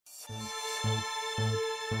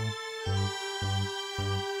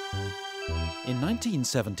In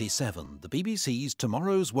 1977, the BBC's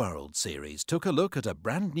Tomorrow's World series took a look at a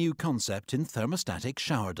brand new concept in thermostatic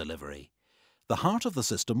shower delivery. The heart of the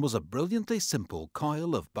system was a brilliantly simple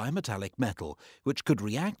coil of bimetallic metal which could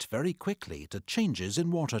react very quickly to changes in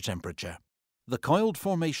water temperature. The coiled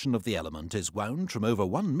formation of the element is wound from over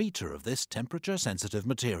 1 meter of this temperature-sensitive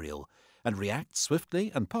material and reacts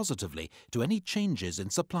swiftly and positively to any changes in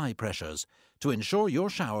supply pressures to ensure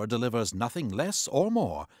your shower delivers nothing less or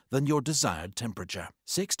more than your desired temperature.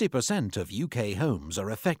 60% of UK homes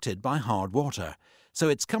are affected by hard water, so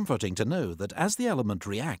it's comforting to know that as the element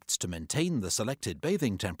reacts to maintain the selected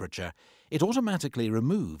bathing temperature, it automatically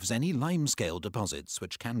removes any limescale deposits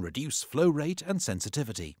which can reduce flow rate and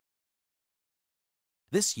sensitivity.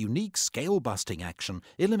 This unique scale-busting action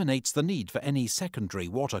eliminates the need for any secondary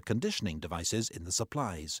water conditioning devices in the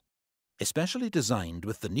supplies. Especially designed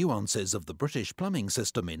with the nuances of the British plumbing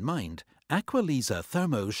system in mind, Aqualisa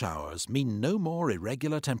Thermo showers mean no more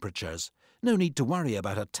irregular temperatures, no need to worry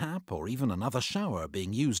about a tap or even another shower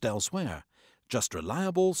being used elsewhere. Just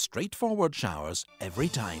reliable, straightforward showers every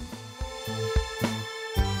time.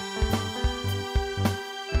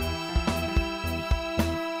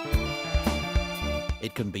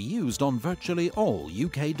 It can be used on virtually all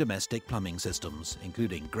UK domestic plumbing systems,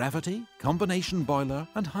 including gravity, combination boiler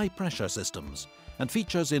and high-pressure systems, and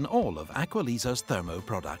features in all of Aqualisa's Thermo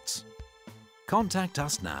products. Contact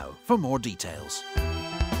us now for more details.